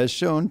app has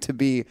shown to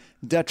be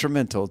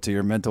detrimental to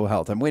your mental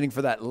health. I'm waiting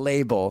for that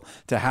label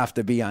to have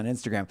to be on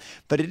Instagram.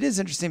 But it is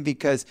interesting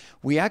because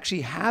we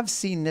actually have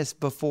seen this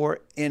before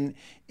in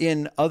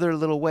other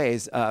little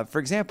ways. For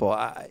example,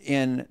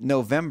 in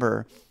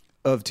November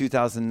of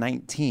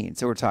 2019.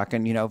 So we're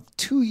talking,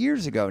 2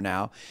 years ago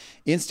now,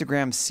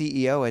 Instagram's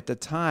CEO at the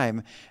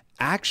time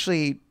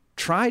actually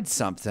tried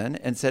something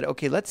and said,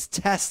 okay, let's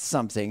test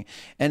something.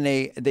 And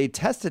they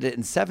tested it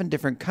in 7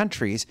 different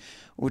countries,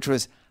 which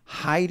was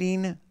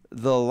hiding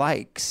the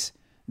likes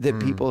that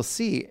people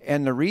see.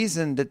 And the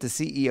reason that the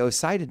CEO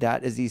cited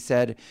that is he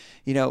said,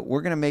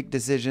 we're going to make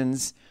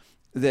decisions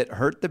that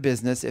hurt the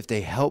business if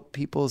they help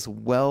people's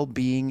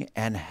well-being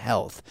and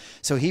health.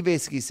 So he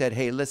basically said,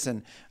 hey,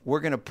 listen, we're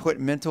going to put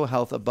mental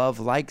health above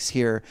likes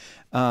here.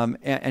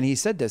 And he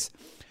said this,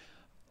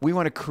 we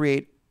want to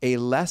create a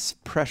less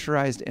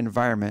pressurized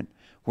environment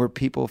where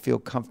people feel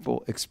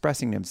comfortable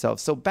expressing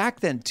themselves. So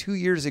back then, 2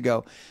 years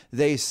ago,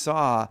 they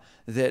saw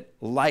that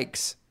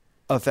likes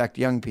affect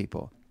young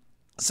people.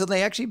 So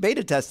they actually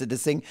beta tested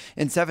this thing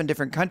in 7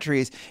 different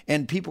countries,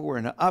 and people were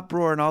in an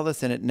uproar and all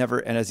this, and it never,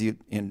 and as you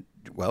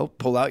well,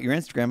 pull out your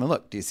Instagram and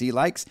look. Do you see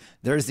likes?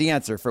 There's the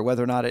answer for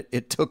whether or not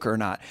it took or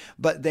not.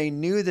 But they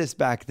knew this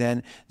back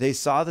then. They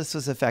saw this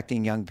was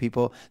affecting young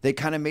people. They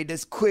kind of made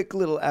this quick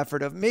little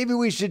effort of maybe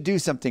we should do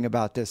something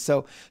about this.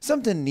 So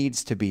something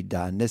needs to be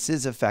done. This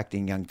is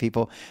affecting young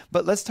people.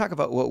 But let's talk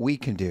about what we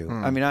can do.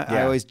 I mean,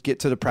 I always get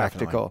to the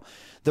practical.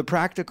 Definitely. The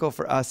practical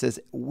for us is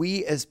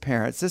we as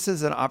parents, this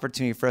is an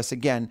opportunity for us,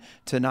 again,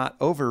 to not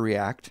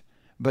overreact,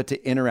 but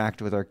to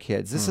interact with our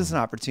kids. This is an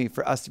opportunity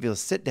for us to be able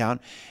to sit down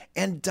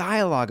and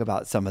dialogue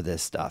about some of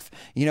this stuff.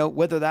 You know,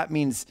 whether that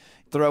means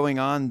throwing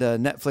on the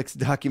Netflix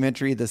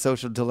documentary, The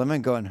Social Dilemma,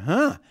 and going,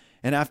 huh?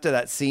 And after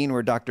that scene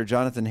where Dr.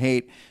 Jonathan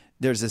Haidt,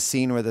 there's a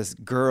scene where this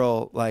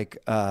girl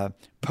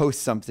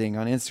posts something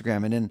on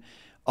Instagram, and then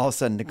all of a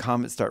sudden the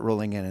comments start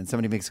rolling in and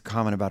somebody makes a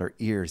comment about her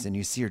ears, and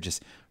you see her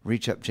just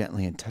reach up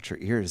gently and touch her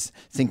ears,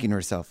 thinking to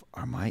herself,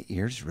 are my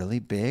ears really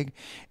big?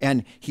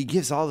 And he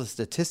gives all the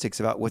statistics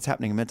about what's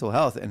happening in mental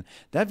health. And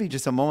that'd be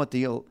just a moment that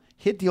you'll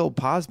hit the old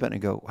pause button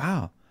and go,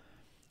 wow,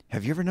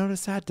 have you ever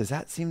noticed that? Does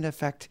that seem to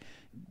affect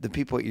the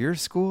people at your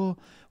school?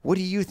 What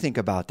do you think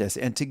about this?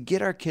 And to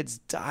get our kids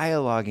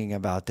dialoguing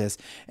about this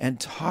and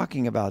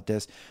talking about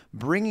this,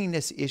 bringing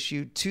this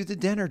issue to the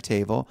dinner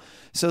table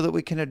so that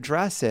we can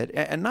address it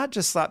and not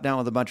just slap down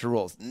with a bunch of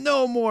rules.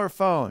 No more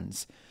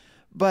phones,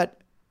 but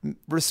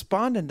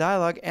respond in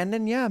dialogue, and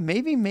then,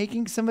 maybe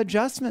making some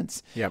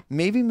adjustments. Yep.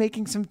 Maybe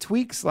making some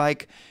tweaks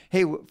like,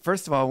 hey,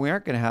 first of all, we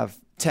aren't going to have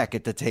tech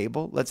at the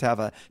table. Let's have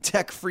a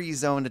tech-free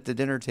zone at the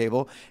dinner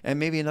table, and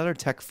maybe another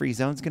tech-free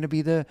zone is going to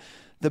be the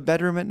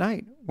bedroom at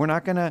night. We're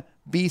not going to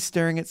be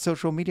staring at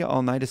social media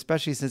all night,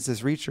 especially since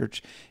this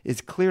research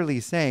is clearly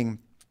saying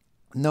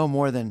no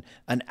more than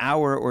an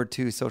hour or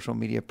two social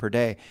media per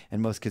day, and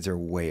most kids are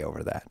way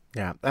over that.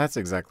 Yeah, that's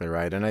exactly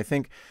right. And I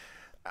think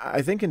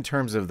in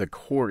terms of the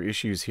core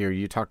issues here,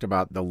 you talked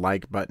about the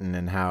like button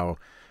and how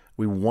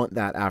we want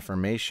that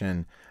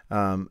affirmation.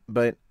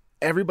 But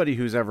everybody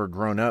who's ever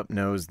grown up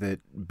knows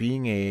that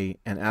being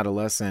an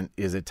adolescent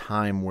is a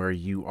time where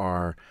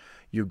you're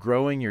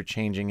growing, you're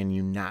changing, and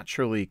you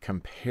naturally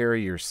compare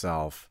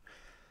yourself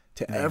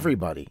to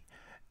everybody.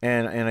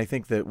 And I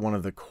think that one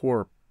of the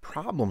core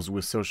problems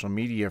with social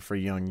media for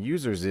young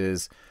users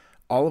is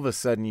all of a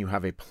sudden you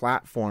have a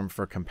platform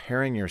for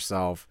comparing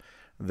yourself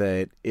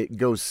that it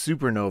goes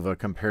supernova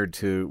compared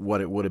to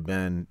what it would have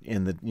been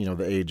in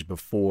the age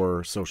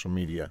before social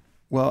media.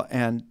 Well,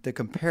 and the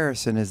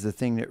comparison is the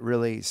thing that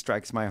really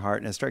strikes my heart,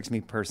 and it strikes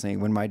me personally.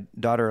 When my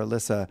daughter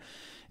Alyssa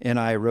and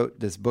I wrote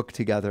this book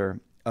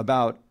together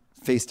about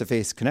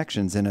face-to-face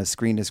connections in a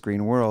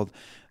screen-to-screen world,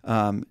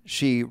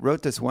 she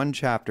wrote this one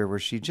chapter where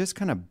she just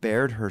kind of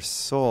bared her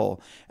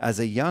soul as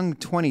a young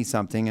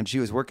 20-something, and she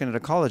was working at a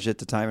college at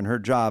the time, and her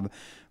job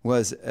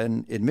was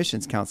an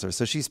admissions counselor.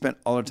 So she spent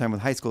all her time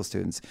with high school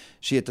students.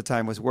 She at the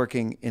time was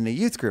working in a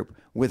youth group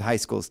with high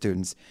school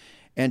students.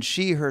 And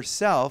she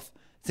herself,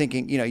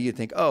 thinking, you'd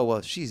think, oh,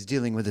 well, she's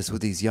dealing with this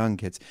with these young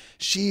kids.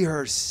 She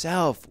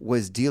herself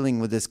was dealing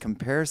with this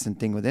comparison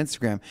thing with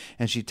Instagram.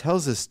 And she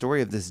tells the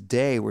story of this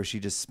day where she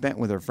just spent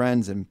with her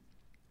friends,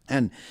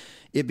 and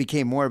it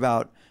became more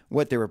about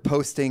what they were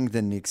posting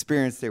than the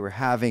experience they were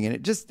having. And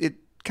it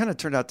kind of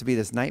turned out to be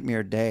this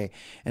nightmare day.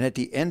 And at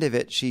the end of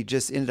it, she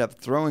just ended up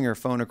throwing her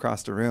phone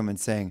across the room and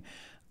saying,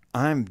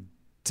 I'm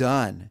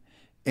done.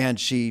 And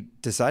she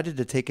decided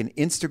to take an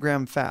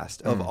Instagram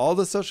fast. Of all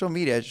the social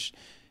media,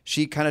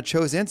 she kind of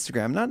chose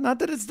Instagram. Not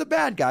that it's the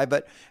bad guy,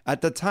 but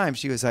at the time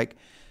she was like,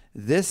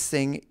 this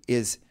thing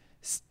is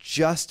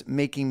just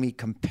making me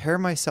compare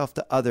myself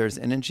to others.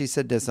 And then she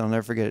said this, and I'll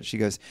never forget it. She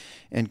goes,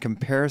 and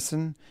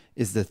comparison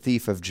is the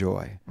thief of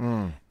joy.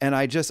 And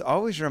I just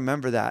always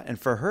remember that. And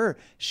for her,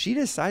 she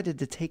decided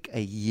to take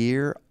a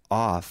year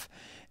off.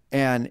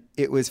 And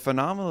it was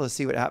phenomenal to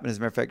see what happened. As a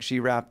matter of fact, she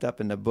wrapped up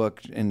in the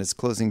book in this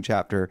closing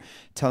chapter,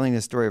 telling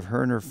the story of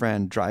her and her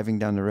friend driving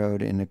down the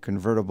road in a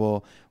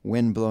convertible,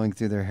 wind blowing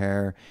through their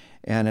hair.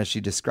 And as she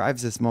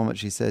describes this moment,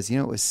 she says,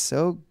 it was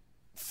so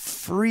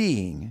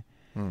freeing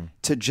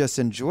to just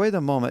enjoy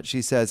the moment.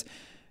 She says,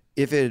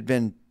 if it had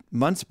been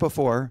months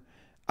before,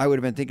 I would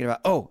have been thinking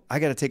about, I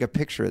got to take a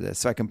picture of this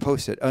so I can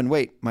post it. And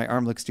wait, my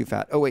arm looks too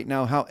fat. Oh, wait,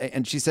 now how?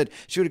 And she said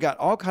she would have got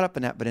all caught up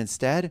in that. But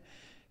instead,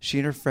 she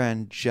and her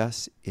friend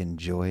just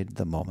enjoyed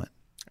the moment.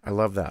 I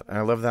love that. And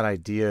I love that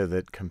idea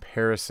that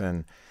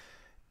comparison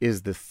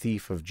is the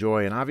thief of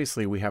joy. And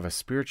obviously we have a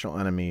spiritual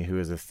enemy who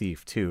is a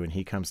thief too. And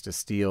he comes to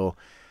steal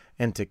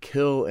and to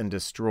kill and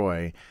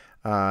destroy.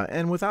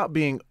 And without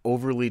being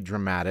overly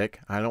dramatic,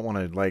 I don't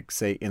want to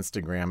say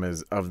Instagram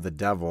is of the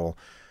devil,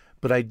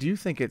 but I do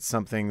think it's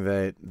something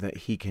that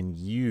he can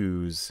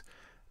use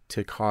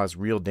to cause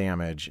real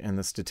damage. And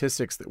the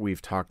statistics that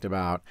we've talked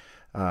about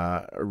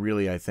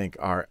really, I think,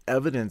 are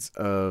evidence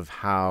of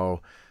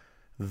how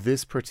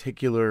this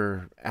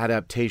particular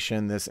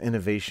adaptation, this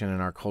innovation in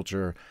our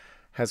culture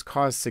has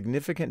caused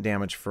significant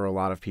damage for a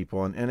lot of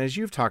people. And as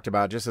you've talked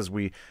about, just as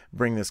we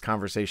bring this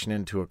conversation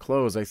into a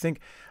close, I think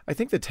the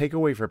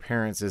takeaway for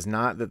parents is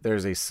not that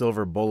there's a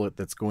silver bullet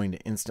that's going to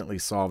instantly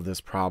solve this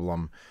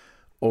problem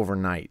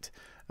overnight.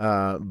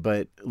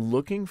 but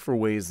looking for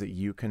ways that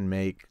you can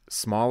make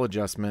small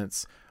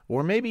adjustments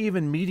or maybe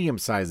even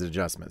medium-sized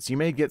adjustments. You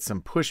may get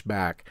some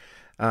pushback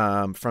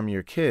from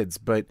your kids,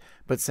 but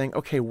saying,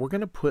 okay, we're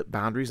going to put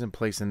boundaries in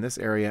place in this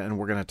area, and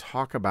we're going to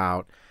talk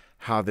about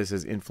how this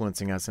is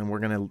influencing us, and we're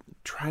going to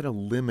try to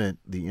limit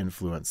the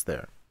influence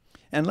there.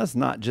 And let's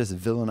not just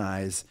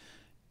villainize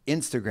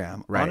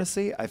Instagram. Right.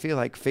 Honestly, I feel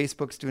like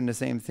Facebook's doing the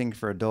same thing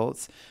for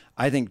adults.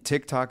 I think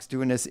TikTok's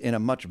doing this in a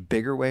much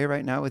bigger way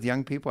right now with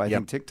young people. I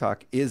think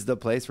TikTok is the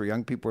place where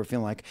young people are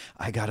feeling like,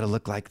 I got to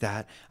look like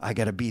that. I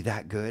got to be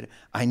that good.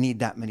 I need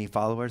that many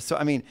followers. So,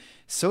 I mean,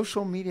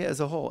 social media as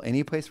a whole,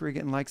 any place where you're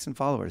getting likes and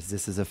followers,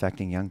 this is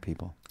affecting young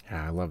people.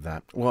 Yeah, I love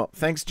that. Well,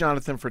 thanks,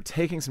 Jonathan, for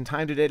taking some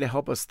time today to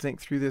help us think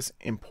through this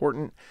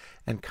important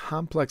and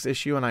complex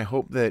issue. And I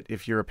hope that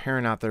if you're a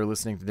parent out there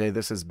listening today,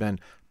 this has been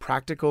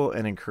practical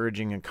and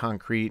encouraging and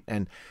concrete.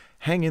 And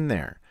hang in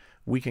there.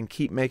 We can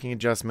keep making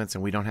adjustments,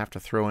 and we don't have to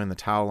throw in the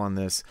towel on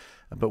this,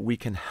 but we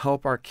can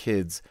help our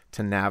kids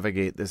to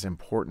navigate this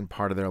important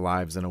part of their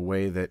lives in a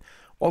way that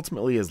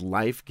ultimately is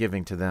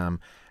life-giving to them,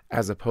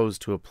 as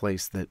opposed to a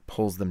place that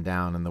pulls them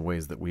down in the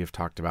ways that we have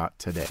talked about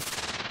today.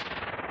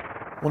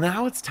 Well,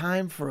 now it's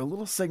time for a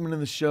little segment of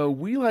the show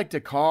we like to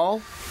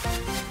call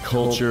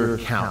Culture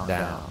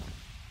Countdown.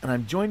 And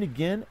I'm joined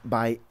again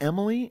by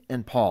Emily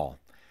and Paul.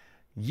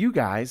 You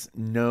guys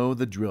know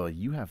the drill.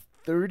 You have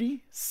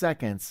 30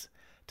 seconds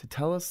to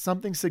tell us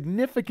something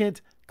significant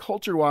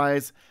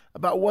culture-wise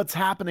about what's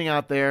happening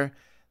out there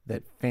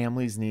that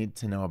families need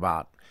to know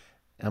about.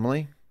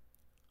 Emily,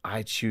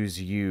 I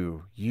choose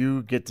you.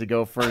 You get to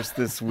go first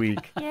this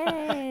week.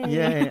 Yay.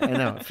 Yay, I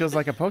know. It feels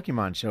like a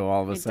Pokemon show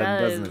all of a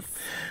sudden, doesn't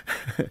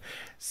it?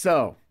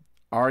 So,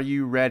 are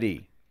you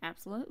ready?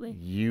 Absolutely.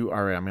 You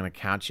are ready. I'm going to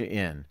count you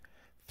in.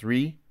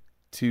 3,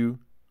 2,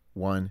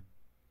 1,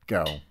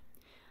 go.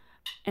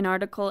 An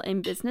article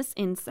in Business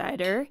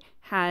Insider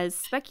has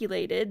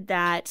speculated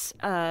that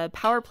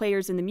power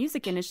players in the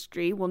music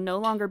industry will no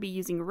longer be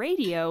using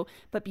radio,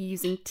 but be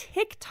using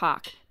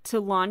TikTok to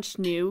launch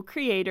new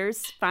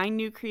creators, find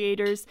new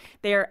creators.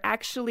 There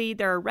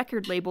are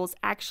record labels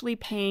actually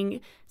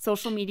paying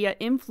social media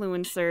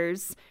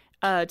influencers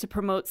to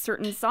promote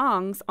certain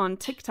songs on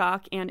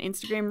TikTok and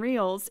Instagram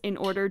Reels in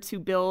order to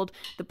build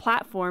the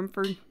platform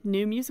for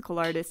new musical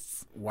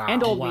artists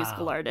and old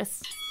musical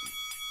artists.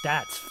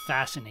 That's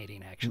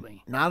fascinating,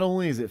 actually. Not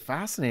only is it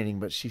fascinating,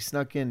 but she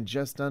snuck in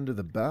just under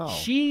the bell.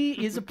 She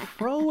is a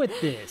pro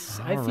at this.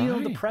 I feel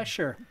the right.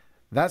 pressure.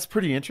 That's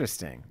pretty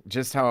interesting.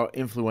 Just how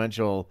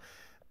influential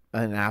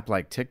an app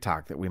like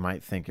TikTok that we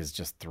might think is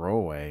just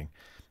throwaway.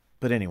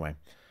 But anyway,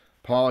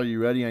 Paul, are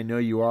you ready? I know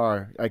you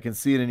are. I can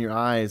see it in your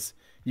eyes.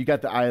 You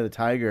got the eye of the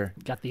tiger.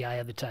 Got the eye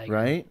of the tiger.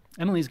 Right?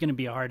 Emily's going to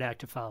be a hard act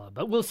to follow,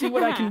 but we'll see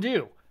what I can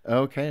do.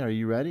 Okay, are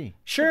you ready?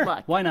 Sure.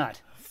 luck. Why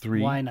not?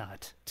 3, Why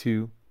not?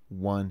 2,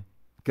 1,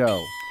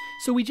 go.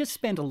 So we just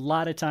spent a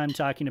lot of time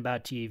talking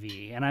about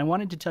TV, and I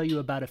wanted to tell you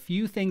about a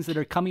few things that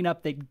are coming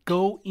up that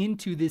go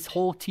into this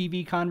whole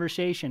TV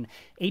conversation.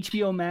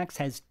 HBO Max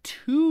has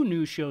 2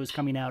 new shows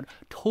coming out,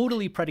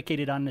 totally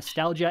predicated on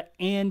nostalgia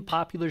and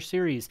popular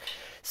series.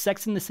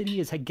 Sex and the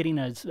City is getting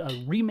a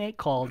remake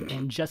called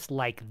And Just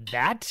Like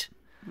That.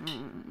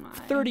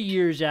 30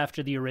 years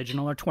after the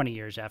original, or 20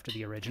 years after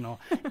the original.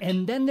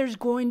 And then there's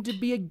going to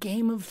be a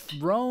Game of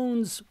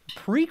Thrones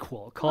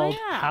prequel called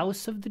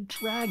House of the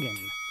Dragon.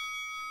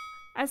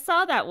 I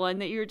saw that one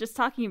that you were just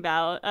talking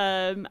about.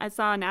 I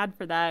saw an ad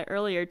for that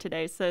earlier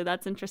today, so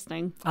that's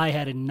interesting. I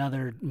had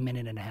another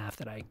minute and a half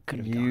that I could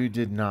have You gone.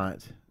 did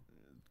not.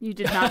 You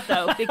did not,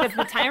 though, because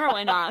the timer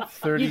went off.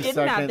 30 you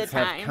didn't have the seconds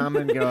have time. come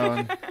and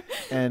gone.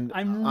 And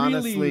I'm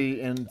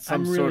honestly, in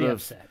I'm really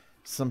upset.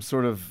 some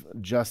sort of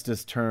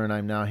justice turn,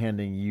 I'm now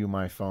handing you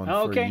my phone for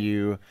Okay.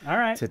 you All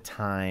right. to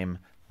time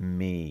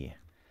me.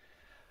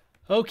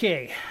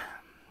 Okay.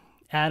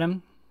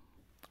 Adam,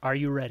 are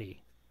you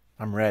ready?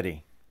 I'm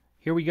ready.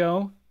 Here we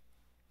go.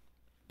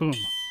 Boom.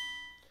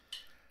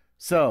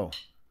 So,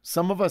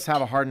 some of us have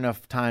a hard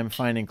enough time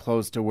finding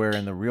clothes to wear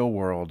in the real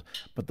world,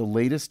 but the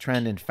latest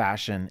trend in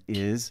fashion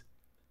is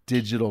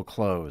digital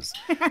clothes.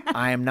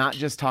 I am not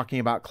just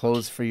talking about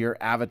clothes for your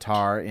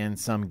avatar in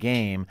some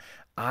game.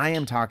 I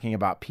am talking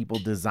about people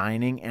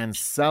designing and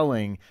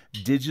selling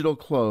digital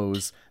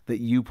clothes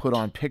that you put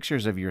on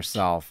pictures of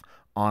yourself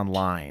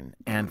online.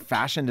 And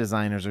fashion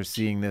designers are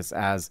seeing this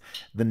as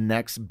the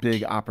next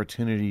big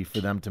opportunity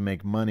for them to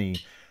make money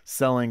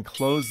selling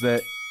clothes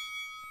that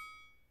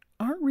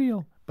aren't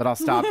real. But I'll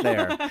stop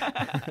there.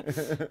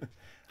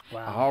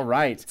 Wow. All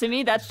right. To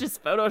me, that's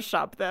just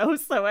Photoshop, though.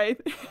 So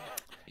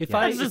If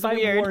That's just I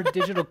weird. wore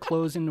digital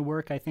clothes into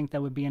work, I think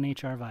that would be an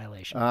HR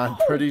violation. I'm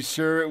pretty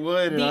sure it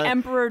would. the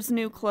Emperor's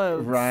New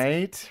Clothes.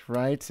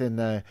 Right. And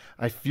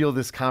I feel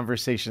this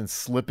conversation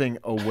slipping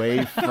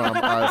away from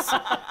us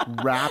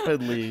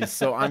rapidly.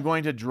 So I'm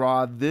going to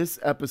draw this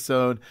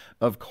episode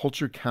of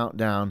Culture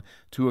Countdown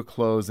to a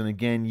close. And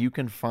again, you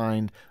can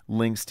find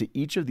links to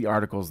each of the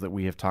articles that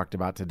we have talked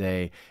about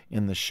today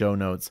in the show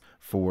notes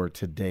for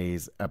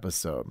today's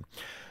episode.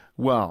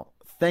 Well,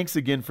 thanks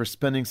again for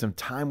spending some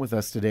time with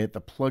us today at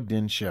the Plugged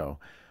In Show.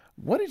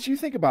 What did you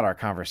think about our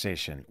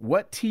conversation?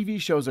 What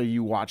TV shows are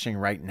you watching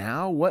right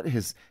now? What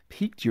has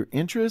piqued your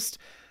interest?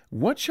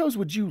 What shows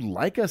would you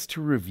like us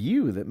to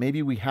review that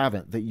maybe we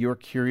haven't, that you're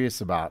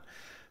curious about?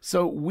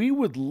 So we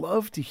would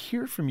love to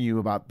hear from you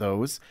about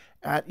those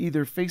at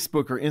either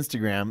Facebook or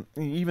Instagram,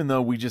 even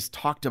though we just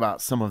talked about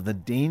some of the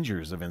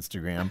dangers of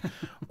Instagram,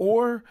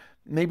 or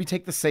maybe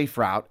take the safe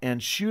route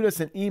and shoot us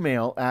an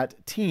email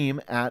at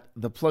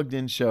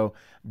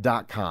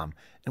team@thepluggedinshow.com.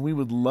 And we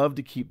would love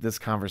to keep this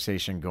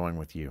conversation going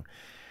with you.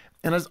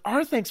 And as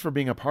our thanks for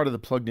being a part of the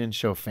Plugged In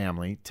Show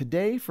family,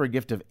 today, for a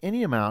gift of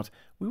any amount,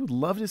 we would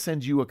love to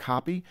send you a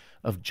copy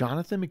of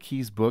Jonathan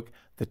McKee's book,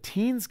 The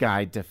Teen's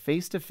Guide to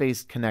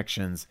Face-to-Face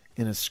Connections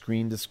in a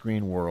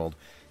Screen-to-Screen World.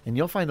 And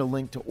you'll find a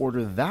link to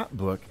order that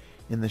book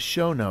in the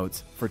show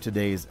notes for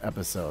today's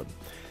episode.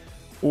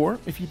 Or,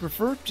 if you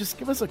prefer, just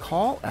give us a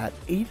call at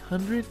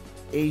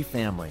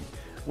 800-A-FAMILY.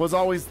 Well, as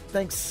always,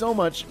 thanks so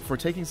much for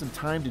taking some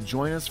time to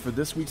join us for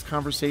this week's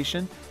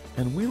conversation,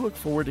 and we look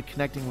forward to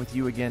connecting with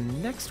you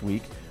again next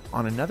week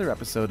on another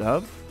episode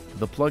of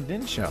The Plugged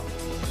In Show.